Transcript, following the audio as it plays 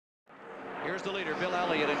There's the leader, Bill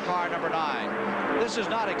Elliott, in car number 9. This is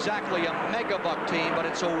not exactly a megabuck team, but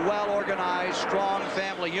it's a well-organized, strong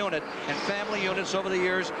family unit. And family units over the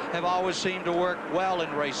years have always seemed to work well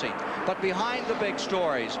in racing. But behind the big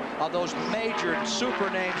stories of those major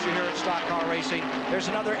super names you hear at stock car racing, there's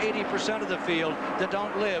another 80% of the field that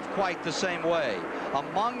don't live quite the same way.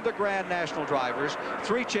 Among the Grand National drivers,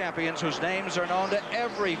 3 champions whose names are known to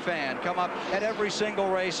every fan, come up at every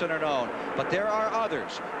single race and are known. But there are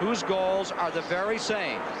others whose goals are the very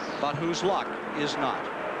same, but whose luck is not.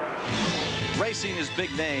 Racing is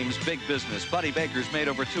big names, big business. Buddy Baker's made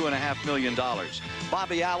over $2.5 million.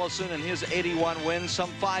 Bobby Allison and his 81 wins, some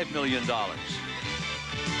 $5 million.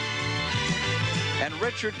 And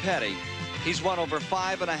Richard Petty, he's won over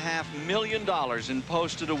 $5.5 million in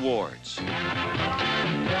posted awards.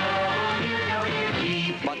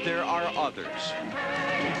 But there are others.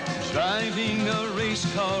 Driving a race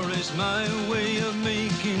car is my way of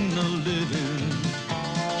making a living.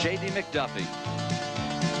 J.D. McDuffie.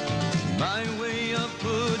 My way of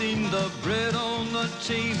putting the bread on the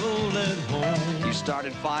table at home. He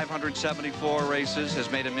started 574 races, has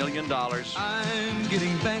made $1 million. I'm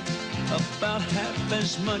getting back about half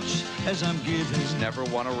as much as I'm giving. He's never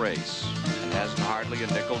won a race and hasn't hardly a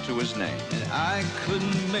nickel to his name. And I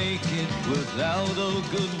couldn't make it without a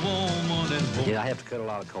good woman at home. Yeah, I have to cut a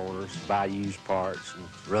lot of corners, buy used parts, and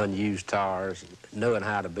run used tires. Knowing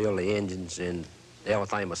how to build the engines and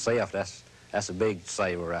everything myself, that's a big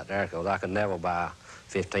saver right there, because I could never buy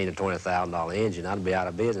a $15,000 to $20,000 engine. I'd be out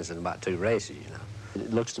of business in about 2 races, you know.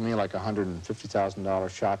 It looks to me like a $150,000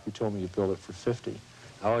 shop. You told me you built it for 50.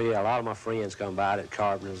 Oh, yeah, a lot of my friends come by it,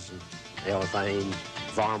 carpenters and everything,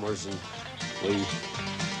 farmers, and we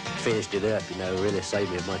finished it up, you know, really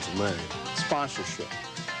saved me a bunch of money. Sponsorship,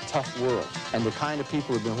 tough world. And the kind of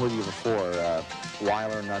people who've been with you before,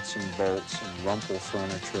 Weiler Nuts and Bolts and Rumpel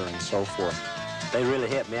Furniture and so forth. They really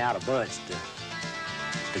helped me out a bunch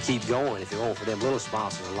to keep going. If it weren't for them little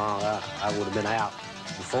sponsors along, I would have been out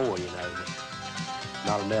before, you know.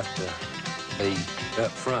 Not enough to be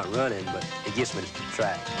up front running, but it gets me to the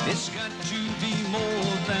track. It's got to be more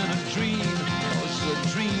than a dream, 'cause the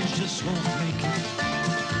dreams just won't make it.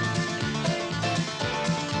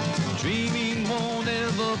 Dreaming won't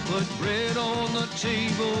ever put bread on the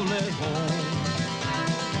table at home.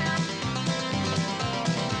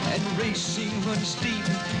 And racing runs deep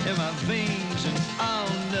in my veins, and I'll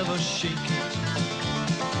never shake it.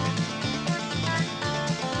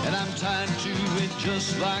 And I'm tied to it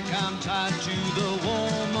just like I'm tied to the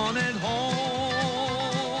woman at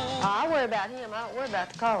home. I worry about him. I don't worry about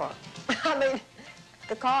the car. I mean,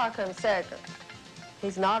 the car comes second.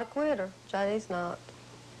 He's not a quitter. Johnny's not.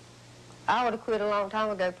 I would have quit a long time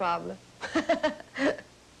ago, probably.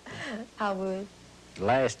 I would. The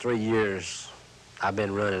last 3 years, I've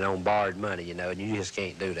been running on borrowed money, you know, and you just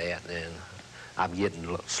can't do that. And I'm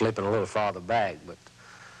slipping a little farther back, but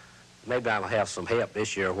maybe I'll have some help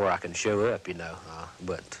this year where I can show up, you know.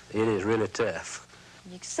 But it is really tough.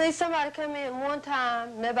 You can see somebody come in one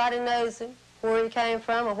time, nobody knows him, where he came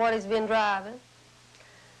from or what he's been driving.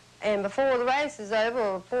 And before the race is over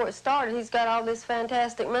or before it started, he's got all this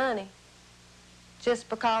fantastic money. Just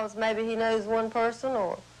because maybe he knows one person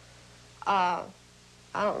or I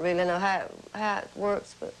don't really know how it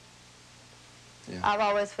works, but yeah. I've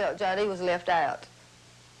always felt Jody was left out.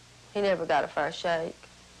 He never got a fair shake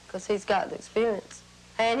because he's got the experience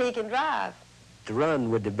and he can drive. To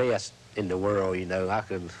run with the best in the world, you know, I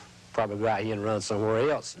could probably go out here and run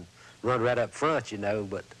somewhere else and run right up front, you know,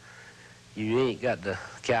 but you ain't got the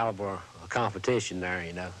caliber of competition there,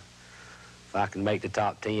 you know. If I can make the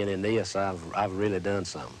top 10 in this, I've really done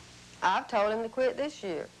something. I've told him to quit this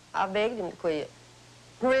year. I begged him to quit.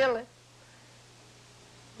 Really?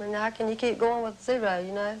 I mean, how can you keep going with 0,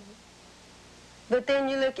 you know? But then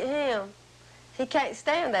you look at him. He can't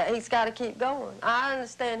stand that. He's got to keep going. I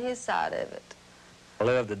understand his side of it. I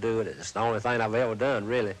love to do it. It's the only thing I've ever done,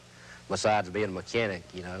 really, besides being a mechanic,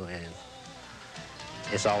 you know, and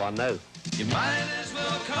it's all I know. You might as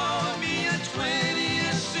well call me a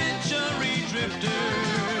 20th century drifter.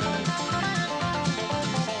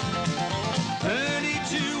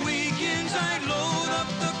 32 weekends I load up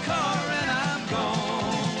the car and I'm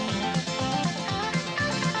gone.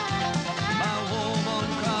 My woman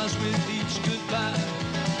cries with each goodbye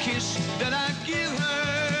kiss that I give her.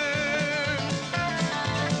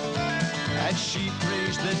 And she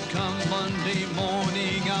prays that come Monday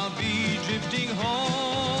morning I'll be drifting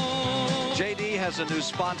home. J.D. has a new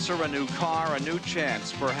sponsor, a new car, a new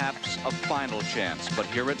chance, perhaps a final chance. But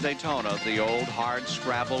here at Daytona, the old hard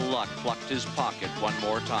scrabble luck plucked his pocket one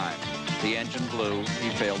more time. The engine blew, he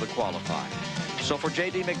failed to qualify. So for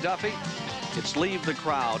J.D. McDuffie, it's leave the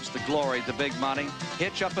crowds, the glory, the big money,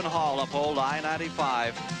 hitch up and haul up old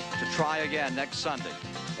I-95 to try again next Sunday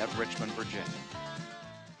at Richmond, Virginia.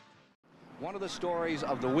 One of the stories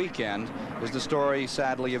of the weekend is the story,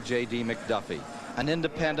 sadly, of J.D. McDuffie, an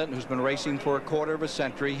independent who's been racing for a quarter of a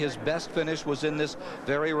century. His best finish was in this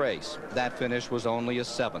very race. That finish was only a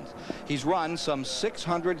 7th. He's run some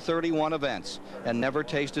 631 events and never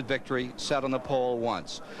tasted victory, sat on the pole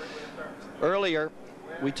once. Earlier,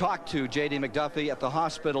 we talked to J.D. McDuffie at the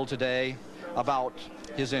hospital today about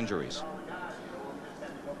his injuries.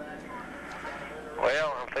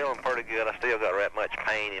 Well, I'm feeling pretty good. I still got that much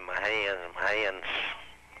pain in my hands, and my hands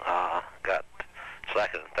got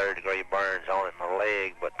 2nd and 3rd degree burns on it in my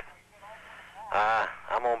leg, but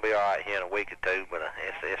I'm gonna be all right here in a week or 2. But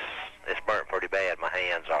it's burnt pretty bad. My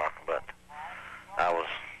hands are, but I was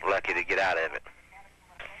lucky to get out of it.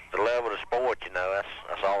 The love of the sport, you know,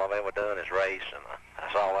 that's all I've ever done is race, and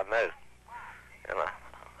that's all I know. And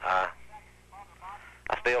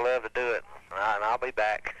I still love to do it, and I'll be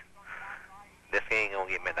back. This ain't gonna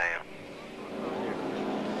get me down.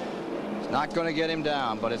 It's not going to get him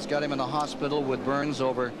down, but it's got him in the hospital with burns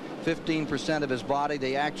over 15% of his body.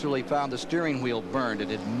 They actually found the steering wheel burned. It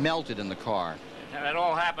had melted in the car. And it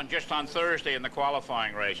all happened just on Thursday in the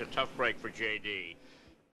qualifying race. A tough break for J.D.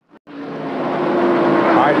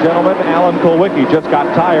 All right, gentlemen, Alan Kulwicki just got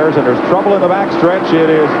tires, and there's trouble in the backstretch. It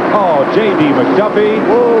is, J.D. McDuffie.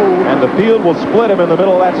 Whoa. And the field will split him in the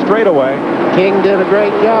middle of that straightaway. King did a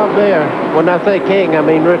great job there. When I say King, I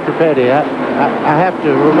mean Richard Petty. I have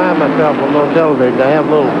to remind myself when I'm on television, I have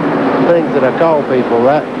little things that I call people.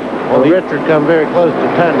 Well, Richard come very close to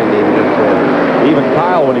turning him just then. Even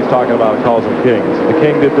Kyle, when he's talking about it, calls him King. The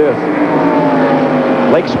King did this.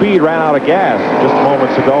 Lake Speed ran out of gas just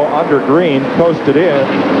moments ago under green, coasted in,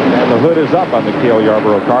 and the hood is up on the Cale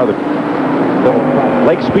Yarborough car.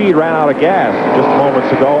 Lake Speed ran out of gas just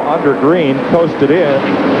moments ago under green, coasted in,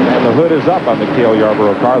 and the hood is up on the Cale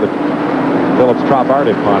Yarborough car, the Phillips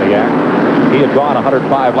Trop-Arted Pontiac. He had gone 105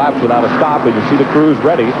 laps without a stop, and you see the crews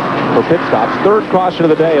ready for pit stops. 3rd caution of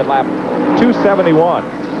the day at lap 271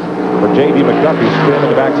 for J.D. McDuffie's spin in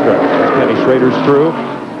the backstretch. That's Kenny Schrader's crew.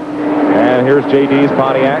 And here's J.D.'s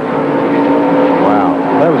Pontiac. Wow,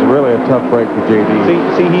 that was really a tough break for J.D.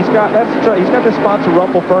 See, he's got this sponsor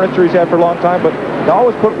Rumpel Furniture he's had for a long time, but they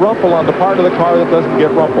always put Rumpel on the part of the car that doesn't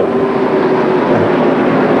get rumpled.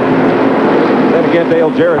 Then again,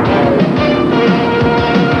 Dale Jarrett.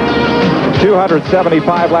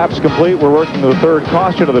 275 laps complete. We're working the 3rd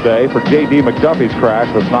caution of the day for J.D. McDuffie's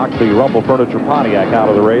crash, which knocked the Rumpel Furniture Pontiac out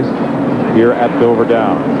of the race here at Dover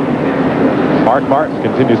Down. Mark Martin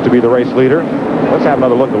continues to be the race leader. Let's have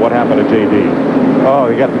another look at what happened to J.D. Oh,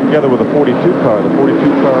 he got together with a 42 car. The 42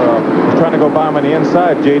 car was trying to go by him on the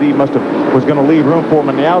inside. J.D. was going to leave room for him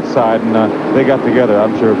on the outside, and they got together.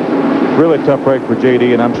 I'm sure really tough break for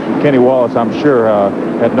J.D. and Kenny Wallace, I'm sure,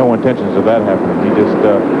 had no intentions of that happening. He just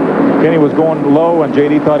Kenny was going low, and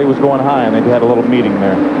J.D. thought he was going high, and they had a little meeting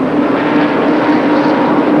there.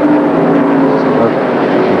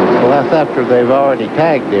 Well, that's after they've already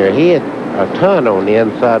tagged there. He had a ton on the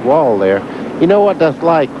inside wall there. You know what that's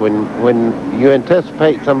like when you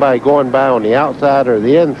anticipate somebody going by on the outside or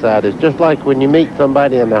the inside? It's just like when you meet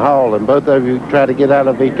somebody in the hall and both of you try to get out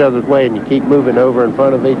of each other's way and you keep moving over in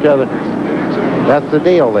front of each other. That's the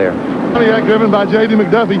deal there. Pontiac driven by J.D.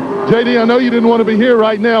 McDuffie. J.D., I know you didn't want to be here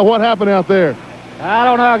right now. What happened out there? I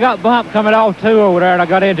don't know. I got bumped coming off 2 over there, and I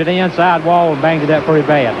got into the inside wall and banged it up pretty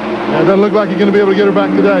bad. It doesn't look like you're going to be able to get her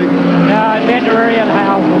back today. No, I've been to her in the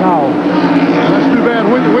house and all. That's too bad.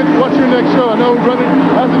 What's your next show? I know running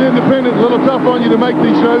as an independent, a little tough on you to make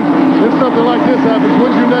these shows. If something like this happens,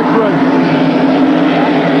 when's your next race?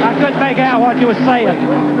 I couldn't make out what you were saying.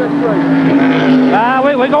 When's your next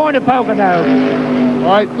race? We're going to Pocono. All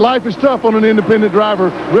right, life is tough on an independent driver,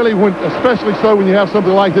 really, especially so when you have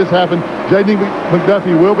something like this happen. J.D.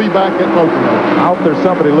 McDuffie will be back at Pocono. I hope there's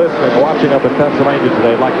somebody listening, watching up in Pennsylvania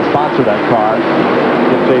today, like to sponsor that car,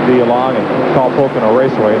 get J.D. along and call Pocono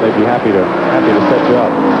Raceway. They'd be happy to set you up.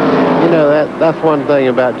 You know, that's one thing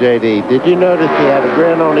about J.D. Did you notice he had a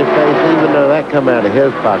grin on his face, even though that come out of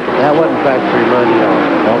his pocket? That wasn't factory money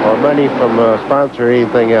or money from a sponsor or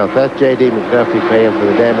anything else. That's J.D. McDuffie paying for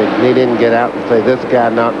the damage. And he didn't get out and say, this guy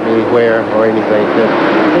knocked me where or anything. Just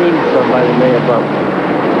seen somebody may have bumped him.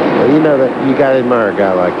 Well, you know that you got to admire a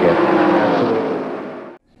guy like that.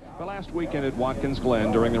 Well, last weekend at Watkins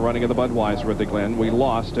Glen, during the running of the Budweiser at the Glen, we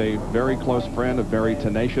lost a very close friend, a very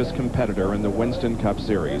tenacious competitor in the Winston Cup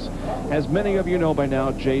Series. As many of you know by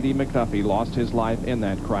now, J.D. McDuffie lost his life in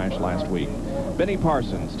that crash last week. Benny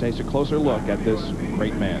Parsons takes a closer look at this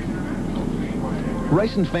great man.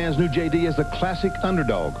 Racing fans knew J.D. as the classic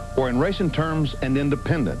underdog, or in racing terms, an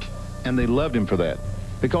independent. And they loved him for that,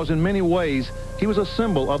 because in many ways, he was a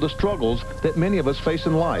symbol of the struggles that many of us face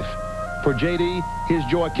in life. For J.D., his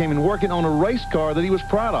joy came in working on a race car that he was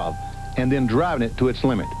proud of, and then driving it to its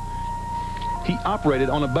limit. He operated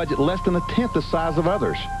on a budget less than a tenth the size of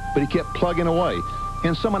others, but he kept plugging away.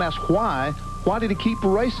 And someone asked why did he keep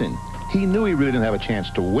racing? He knew he really didn't have a chance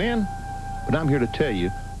to win, but I'm here to tell you,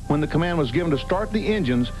 when the command was given to start the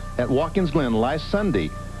engines at Watkins Glen last Sunday,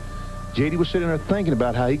 J.D. was sitting there thinking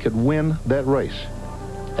about how he could win that race.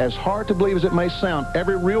 As hard to believe as it may sound,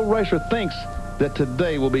 every real racer thinks that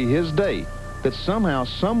today will be his day, that somehow,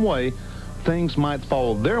 some way, things might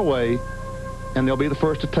fall their way, and they'll be the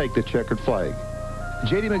first to take the checkered flag.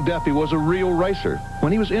 J.D. McDuffie was a real racer.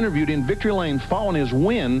 When he was interviewed in Victory Lane following his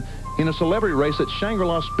win in a celebrity race at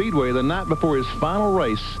Shangri-La Speedway the night before his final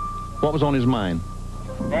race, what was on his mind?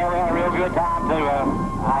 Yeah, we had a real good time, too.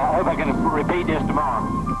 I hope I can repeat this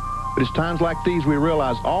tomorrow. But it's times like these we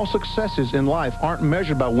realize all successes in life aren't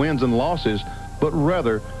measured by wins and losses, but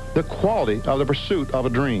rather the quality of the pursuit of a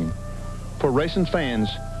dream. For racing fans,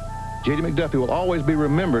 J.D. McDuffie will always be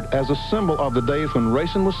remembered as a symbol of the days when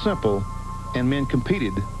racing was simple and men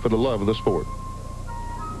competed for the love of the sport.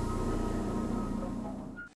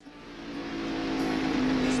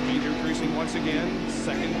 Speed increasing once again.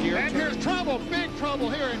 Second gear. And here's trouble, big trouble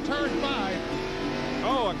here in turn 5.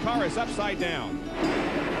 Oh, a car is upside down.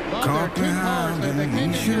 Well, there are 2 cars that they came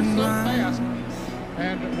in here so fast,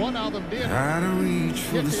 and one of them did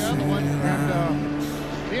hit the other one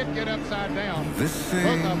and did get upside down. Both of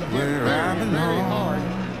them hit very, very hard.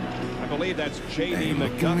 I believe that's J.D.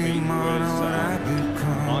 McDuffie who is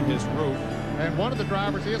on his roof. And one of the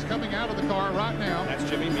drivers is coming out of the car right now. That's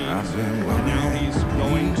Jimmy Means. And now he's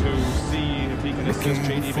going to see if he can assist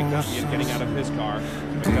J.D. McDuffie in getting out of his car.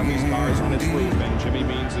 McDuffie's car is on its roof, and Jimmy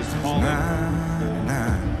Means is calling.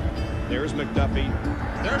 There's McDuffie.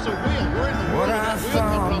 There's a wheel. We're in the wheel. That wheel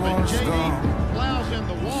come from, and J.D. plows in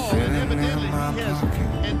the wall, and evidently he has.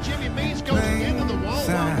 And Jimmy Means goes into the wall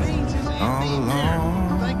while Means is in the air.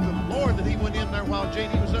 Thank the Lord that he went in there while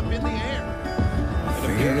J.D. was up in the air. It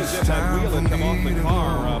appeared as if that wheel had come off the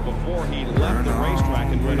car before he left the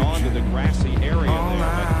racetrack and went on to the grassy area there.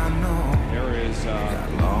 But there is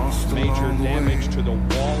major damage to the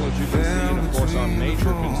wall, as you can see. And of course, our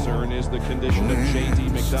major concern is the condition of J.D.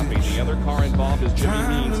 McDuffie. The other car involved is Jimmy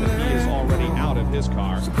Means, and he is already out of his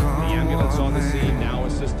car. The ambulance on the scene now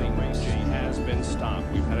assisting. Race has been stopped.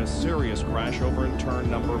 We've had a serious crash over in turn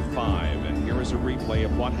number 5. And here is a replay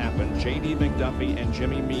of what happened. J.D. McDuffie and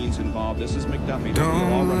Jimmy Means involved. This is McDuffie. The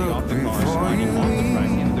wheel already off the car, sliding off the track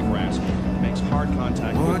into the grass. Makes hard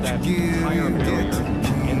contact with that tire barrier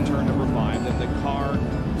in turn number 5. Then the car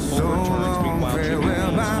overturns. Meanwhile, Jimmy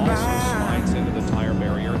Means also slides into the tire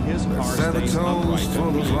barrier. His car stays upright.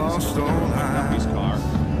 And Means, McDuffie's car,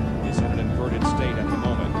 is in an inverted state at the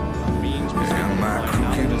moment. Means was able to climb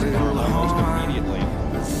out of his car almost immediately.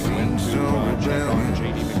 He went to check on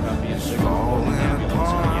J.D. McDuffie and signal for the ambulance.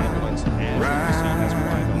 And the ambulance, as you can see, has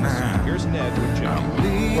arrived on the scene. Here's Ned with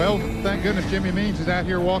Jimmy. Well, thank goodness Jimmy Means is out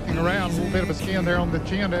here walking around. A little bit of a skin there on the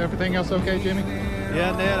chin. Everything else okay, Jimmy?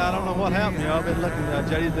 Yeah, Ned, I don't know what happened. You know, I've been looking,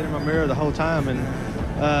 JD's been in my mirror the whole time, and,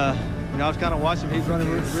 you know, I was kind of watching him. He's running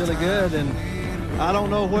really good, and I don't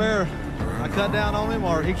know where I cut down on him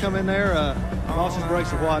or he come in there, lost his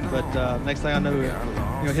brakes or what, but next thing I knew, you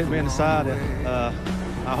know, hit me in the side, and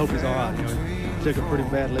I hope he's all right. You know, he took a pretty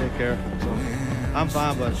bad leg there, so I'm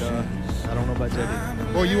fine, but I don't know about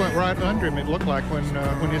JD. Well, you went right under him, it looked like, when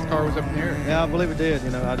his car was up in the air. Yeah, I believe it did.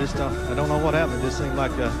 You know, I don't know what happened. It just seemed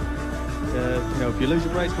like, you know, if you lose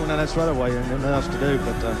your brakes going down that straightaway, there's nothing else to do,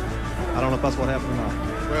 but I don't know if that's what happened or not.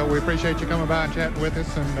 Well, we appreciate you coming by and chatting with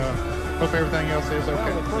us, and hope everything else is okay.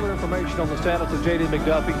 Well, with further information on the status of J.D.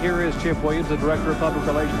 McDuffie, here is Chip Williams, the Director of Public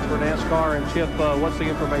Relations for NASCAR. And Chip, what's the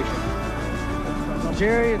information?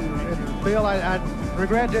 Jerry and Bill, I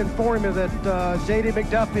regret to inform you that J.D.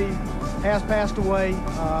 McDuffie has passed away.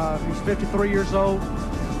 He's 53 years old.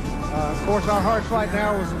 Of course, our hearts right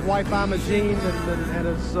now is his wife, Ima Jean, and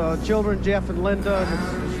his children, Jeff and Linda.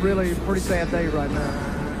 And it's really a pretty sad day right now.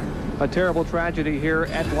 A terrible tragedy here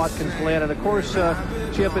at Watkins Glen. And of course,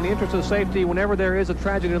 Chip, in the interest of safety, whenever there is a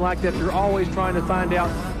tragedy like that, you're always trying to find out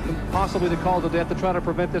possibly the cause of death to try to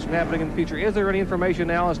prevent this from happening in the future. Is there any information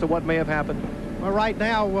now as to what may have happened? Well, right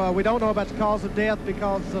now, we don't know about the cause of death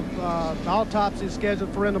because of the autopsy is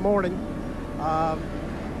scheduled for in the morning.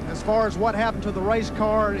 As far as what happened to the race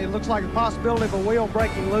car, it looks like a possibility of a wheel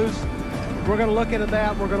breaking loose. We're going to look into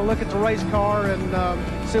that. We're going to look at the race car and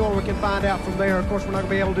see what we can find out from there. Of course, we're not going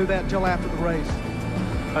to be able to do that until after the race.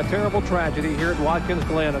 A terrible tragedy here at Watkins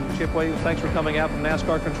Glen. And Chip Williams, thanks for coming out from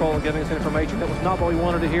NASCAR Control and giving us information. That was not what we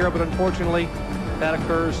wanted to hear, but unfortunately, that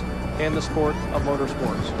occurs in the sport of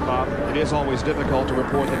motorsports. Bob, it is always difficult to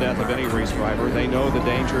report the death of any race driver. They know the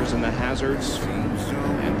dangers and the hazards,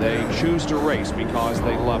 and they choose to race because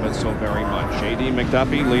they love it so very much. J.D.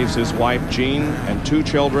 McDuffie leaves his wife, Jean, and 2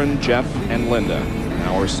 children, Jeff and Linda.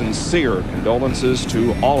 Our sincere condolences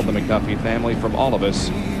to all of the McDuffie family from all of us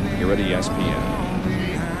here at ESPN.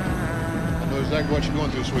 I know exactly what you're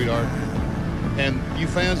going through, sweetheart. And you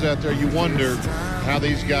fans out there, you wonder how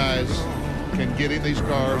these guys can get in these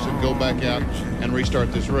cars and go back out and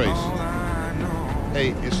restart this race.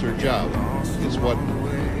 Hey, it's their job. It's what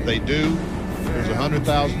they do. There's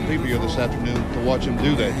 100,000 people here this afternoon to watch them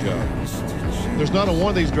do that job. There's not a one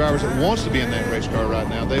of these drivers that wants to be in that race car right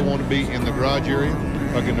now. They want to be in the garage area,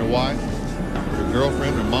 hugging their wife, their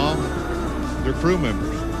girlfriend, their mom, their crew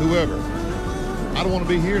members, whoever. I don't want to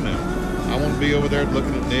be here now. I want to be over there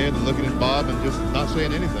looking at Ned and looking at Bob and just not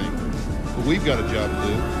saying anything. But we've got a job to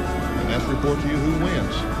do. And that's to report to you who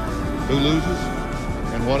wins, who loses,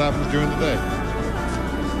 and what happens during the day.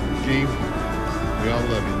 Gene, we all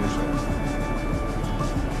love you.